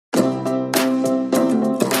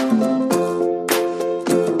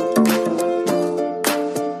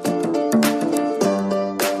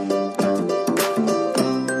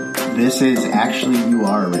This is Actually You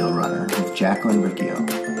Are a Real Runner with Jacqueline Riccio.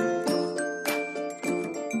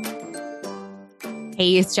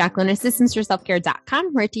 Hey, it's Jacqueline,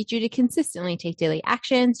 AssistanceForSelfCare.com, where I teach you to consistently take daily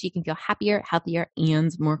actions so you can feel happier, healthier,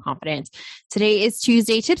 and more confident. Today is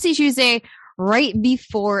Tuesday, Tipsy Tuesday, right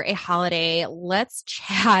before a holiday. Let's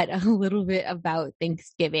chat a little bit about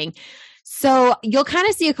Thanksgiving. So you'll kind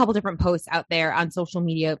of see a couple different posts out there on social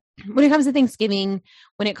media when it comes to Thanksgiving,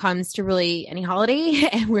 when it comes to really any holiday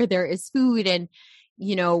and where there is food. And,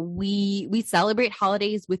 you know, we celebrate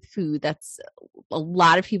holidays with food. That's a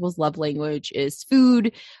lot of people's love language is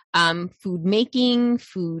food, food making,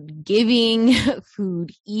 food giving,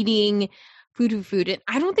 food eating, food. And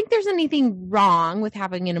I don't think there's anything wrong with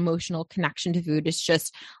having an emotional connection to food. It's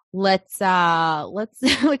just let's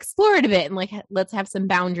explore it a bit and let's have some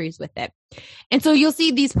boundaries with it. And so you'll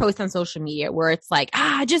see these posts on social media where it's like,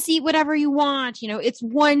 just eat whatever you want. You know, it's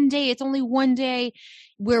one day, it's only one day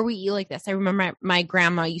where we eat like this. I remember my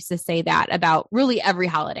grandma used to say that about really every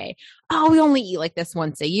holiday. Oh, we only eat like this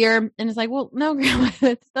once a year. And it's like, well, no, grandma,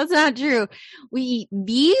 that's not true. We eat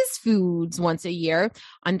these foods once a year.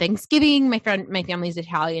 On Thanksgiving, my family's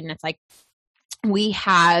Italian. It's like, we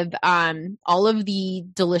have all of the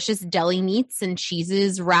delicious deli meats and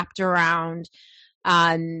cheeses wrapped around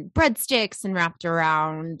breadsticks and wrapped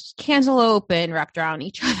around cantaloupe and wrapped around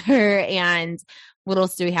each other. And what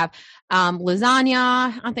else do we have?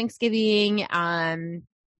 Lasagna on Thanksgiving. And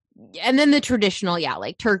then the traditional,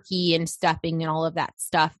 like turkey and stuffing and all of that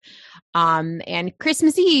stuff. And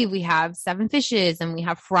Christmas Eve, we have 7 fishes and we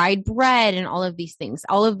have fried bread and all of these things,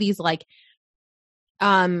 all of these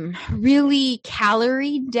really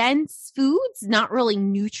calorie dense foods, not really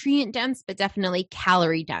nutrient dense, but definitely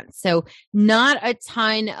calorie dense. So not a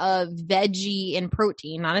ton of veggie and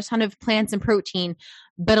protein, not a ton of plants and protein,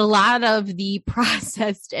 but a lot of the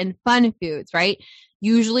processed and fun foods, right?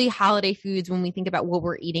 Usually holiday foods, when we think about what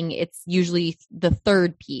we're eating, it's usually the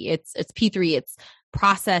third P. It's P3. It's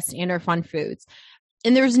processed and or fun foods.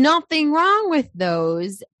 And there's nothing wrong with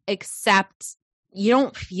those, except you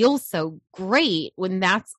don't feel so great when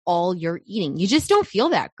that's all you're eating. You just don't feel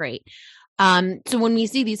that great. So when we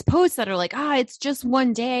see these posts that are like, it's just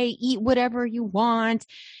one day, eat whatever you want.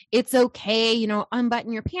 It's okay,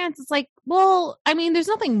 unbutton your pants. It's like, well, I mean, there's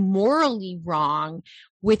nothing morally wrong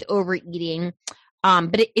with overeating,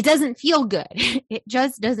 but it doesn't feel good. It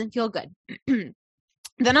just doesn't feel good.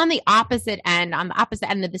 Then on the opposite end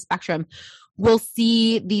of the spectrum, we'll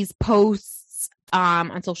see these posts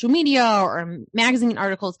on social media or magazine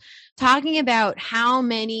articles talking about how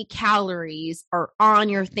many calories are on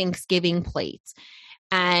your Thanksgiving plate.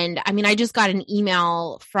 And I mean, I just got an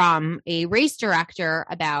email from a race director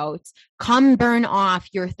about come burn off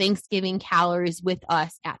your Thanksgiving calories with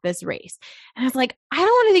us at this race. And I was like, I don't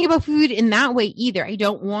want to think about food in that way either. I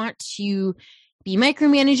don't want to be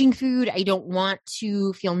micromanaging food. I don't want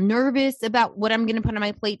to feel nervous about what I'm going to put on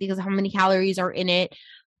my plate because of how many calories are in it.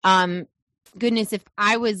 Goodness, if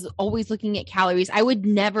I was always looking at calories, I would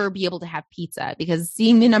never be able to have pizza because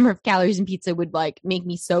seeing the number of calories in pizza would make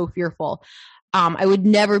me so fearful. I would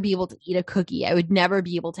never be able to eat a cookie. I would never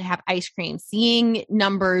be able to have ice cream. Seeing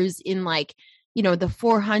numbers in the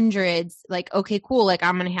 400s, okay, cool.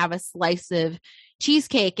 I'm going to have a slice of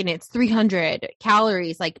cheesecake and it's 300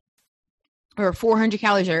 calories, or 400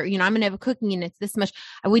 calories, or, I'm going to have a cookie and it's this much.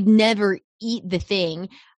 I would never eat the thing.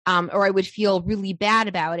 Or I would feel really bad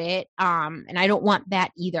about it. And I don't want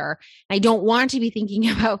that either. I don't want to be thinking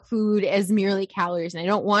about food as merely calories. And I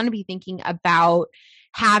don't want to be thinking about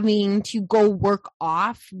having to go work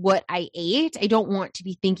off what I ate. I don't want to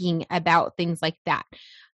be thinking about things like that.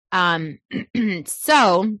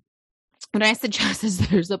 So what I suggest is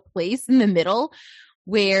there's a place in the middle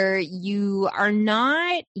where you are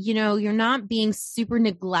not, you're not being super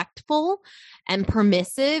neglectful and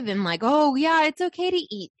permissive and it's okay to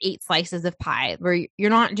eat 8 slices of pie, where you're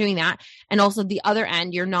not doing that. And also the other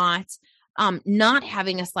end, you're not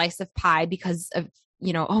having a slice of pie because of,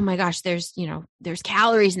 oh my gosh, there's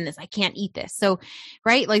calories in this. I can't eat this. So,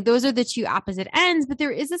 right. Those are the two opposite ends, but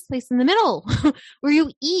there is this place in the middle where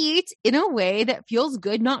you eat in a way that feels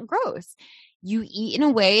good, not gross. You eat in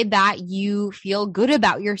a way that you feel good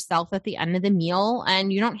about yourself at the end of the meal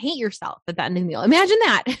and you don't hate yourself at the end of the meal. Imagine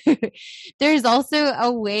that. There's also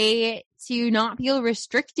a way to not feel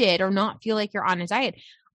restricted or not feel like you're on a diet.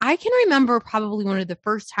 I can remember probably one of the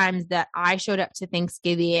first times that I showed up to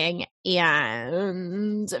Thanksgiving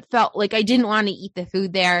and felt like I didn't want to eat the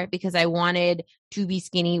food there because I wanted to be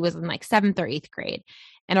skinny was in 7th or 8th grade.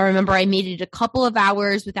 And I remember I made it a couple of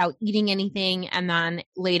hours without eating anything. And then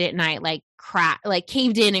late at night,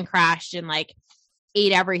 caved in and crashed and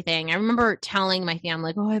ate everything. I remember telling my family,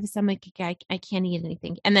 like, oh, I have a stomachache. I can't eat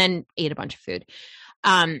anything. And then ate a bunch of food.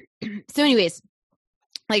 So anyways,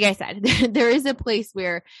 like I said, there is a place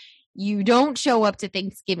where you don't show up to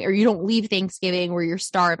Thanksgiving, or you don't leave Thanksgiving where you're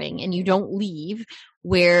starving, and you don't leave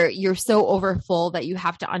where you're so overfull that you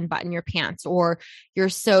have to unbutton your pants, or you're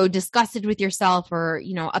so disgusted with yourself, or,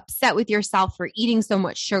 upset with yourself for eating so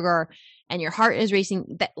much sugar and your heart is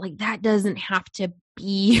racing. That doesn't have to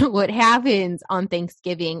be what happens on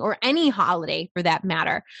Thanksgiving or any holiday for that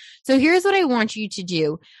matter. So here's what I want you to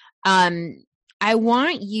do. I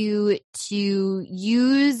want you to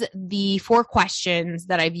use the 4 questions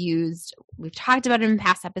that I've used. We've talked about it in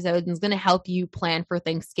past episodes, and it's going to help you plan for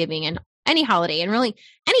Thanksgiving and any holiday, and really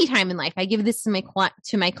any time in life. I give this to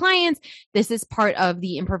my clients. This is part of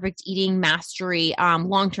the Imperfect Eating Mastery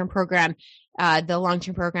long-term program. The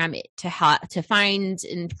long-term program to find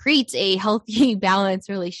and create a healthy, balanced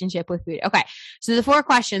relationship with food. Okay, so the 4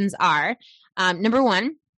 questions are, number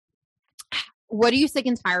 1, what are you sick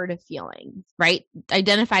and tired of feeling, right?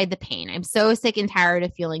 Identify the pain. I'm so sick and tired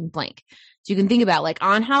of feeling blank. So you can think about, like,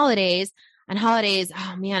 on holidays,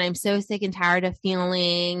 oh man, I'm so sick and tired of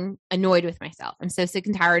feeling annoyed with myself. I'm so sick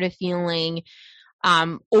and tired of feeling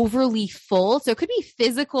overly full. So it could be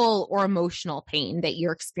physical or emotional pain that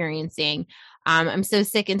you're experiencing. I'm so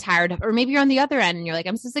sick and tired of, or maybe you're on the other end and you're like,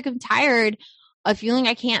 I'm so sick and tired of feeling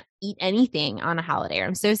I can't eat anything on a holiday. Or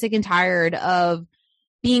I'm so sick and tired of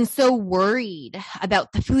being so worried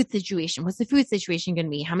about the food situation. What's the food situation going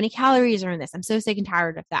to be? How many calories are in this? I'm so sick and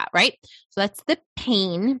tired of that, right? So that's the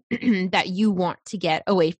pain that you want to get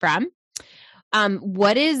away from.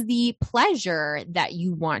 What is the pleasure that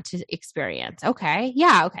you want to experience? Okay.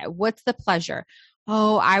 Yeah. Okay. What's the pleasure?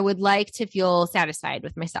 Oh, I would like to feel satisfied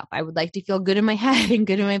with myself. I would like to feel good in my head and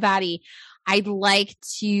good in my body. I'd like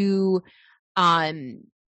to,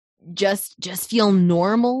 just feel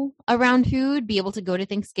normal around food, be able to go to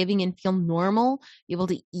Thanksgiving and feel normal, be able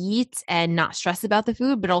to eat and not stress about the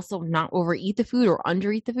food, but also not overeat the food or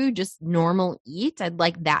undereat the food, just normal eat. I'd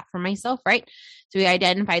like that for myself, right? So we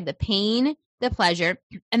identified the pain, the pleasure.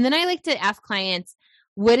 And then I like to ask clients,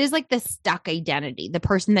 what is like the stuck identity, the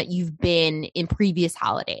person that you've been in previous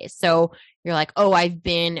holidays? So you're like, oh, I've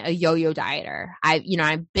been a yo-yo dieter. I've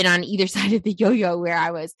been on either side of the yo-yo where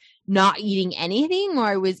I was not eating anything or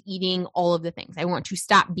I was eating all of the things. I want to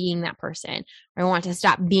stop being that person. Or I want to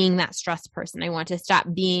stop being that stressed person. I want to stop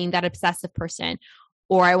being that obsessive person.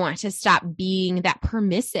 Or I want to stop being that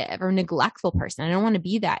permissive or neglectful person. I don't want to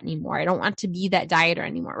be that anymore. I don't want to be that dieter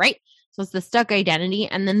anymore, right? So it's the stuck identity,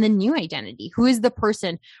 and then the new identity. Who is the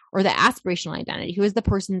person, or the aspirational identity? Who is the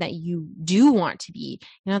person that you do want to be?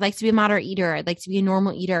 I'd like to be a moderate eater. I'd like to be a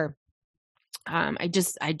normal eater. I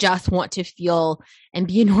just want to feel and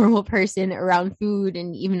be a normal person around food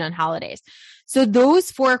and even on holidays. So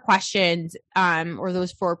those 4 questions, or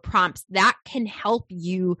those 4 prompts, that can help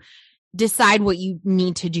you decide what you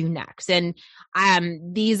need to do next. And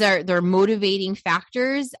they're motivating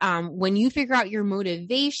factors. When you figure out your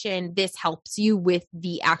motivation, this helps you with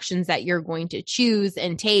the actions that you're going to choose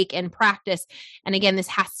and take and practice. And again, this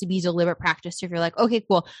has to be deliberate practice. So if you're like, okay,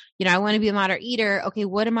 cool, I want to be a moderate eater. Okay,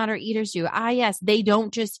 what do moderate eaters do? Yes, they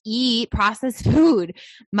don't just eat processed food.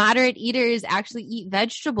 Moderate eaters actually eat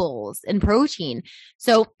vegetables and protein.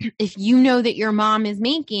 So if you know that your mom is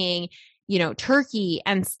making turkey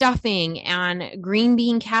and stuffing and green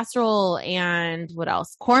bean casserole and what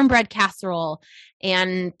else? Cornbread casserole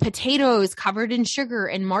and potatoes covered in sugar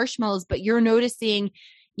and marshmallows. But you're noticing,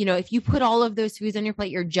 if you put all of those foods on your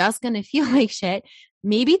plate, you're just going to feel like shit.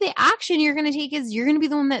 Maybe the action you're going to take is you're going to be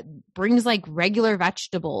the one that brings like regular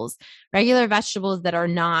vegetables that are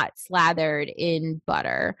not slathered in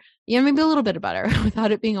butter. Maybe a little bit of butter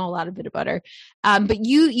without it being a lot of bit of butter. But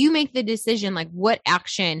you make the decision, like, what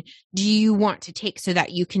action do you want to take so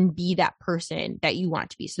that you can be that person that you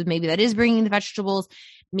want to be? So maybe that is bringing the vegetables.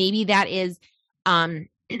 Maybe that is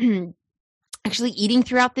actually eating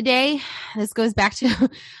throughout the day. This goes back to a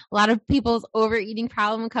lot of people's overeating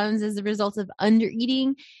problem comes as a result of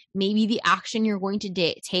undereating. Maybe the action you're going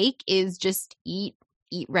to take is just eat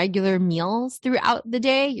regular meals throughout the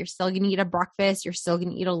day. You're still going to eat a breakfast. You're still going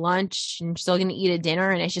to eat a lunch, and you're still going to eat a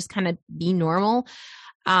dinner, and it's just kind of be normal.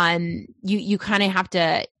 You kind of have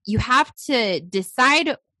to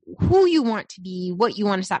decide who you want to be, what you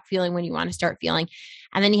want to stop feeling, when you want to start feeling,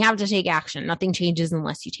 and then you have to take action. Nothing changes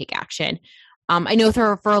unless you take action. I know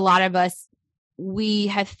for a lot of us, we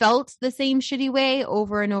have felt the same shitty way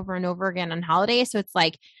over and over and over again on holidays. So it's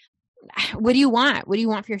like, what do you want? What do you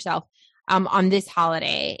want for yourself? on this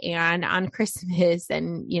holiday and on Christmas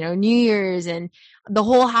and, New Year's and the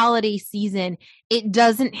whole holiday season. It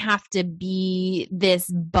doesn't have to be this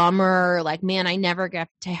bummer, like, man, I never get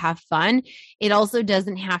to have fun. It also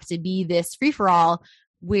doesn't have to be this free-for-all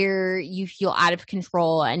where you feel out of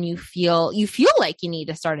control and you feel like you need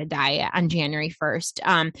to start a diet on January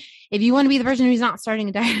 1st. If you want to be the person who's not starting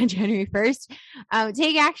a diet on January 1st,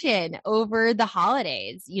 take action over the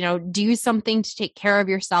holidays. Do something to take care of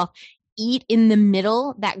yourself. Eat in the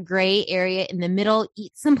middle, that gray area in the middle.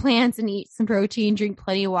 Eat some plants and eat some protein. Drink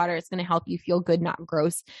plenty of water. It's going to help you feel good, not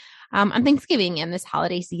gross. On Thanksgiving and this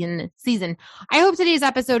holiday season. I hope today's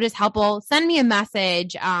episode is helpful. Send me a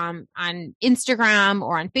message on Instagram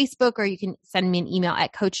or on Facebook, or you can send me an email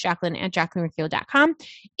at coachjacqueline@jacquelinericcio.com.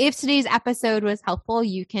 If today's episode was helpful,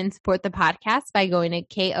 you can support the podcast by going to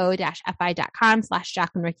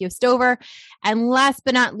ko-fi.com/Jacqueline Riccio Stover. And last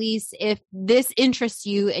but not least, if this interests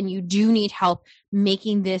you and you do need help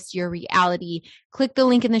making this your reality, click the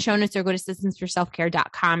link in the show notes or go to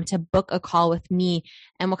systemsforselfcare.com to book a call with me,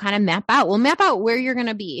 and we'll kind of map out where you're going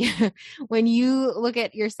to be when you look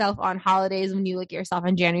at yourself on holidays, when you look at yourself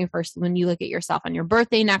on January 1st, when you look at yourself on your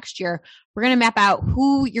birthday next year. We're going to map out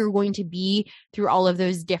who you're going to be through all of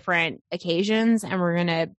those different occasions, and we're going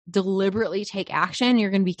to deliberately take action.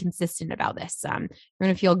 You're going to be consistent about this. You're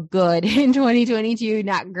going to feel good in 2022,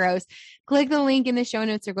 not gross. Click the link in the show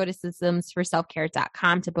notes or go to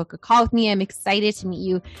systemsforselfcare.com to book a call with me. I'm excited to meet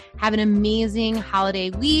you. Have an amazing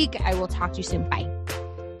holiday week. I will talk to you soon. Bye.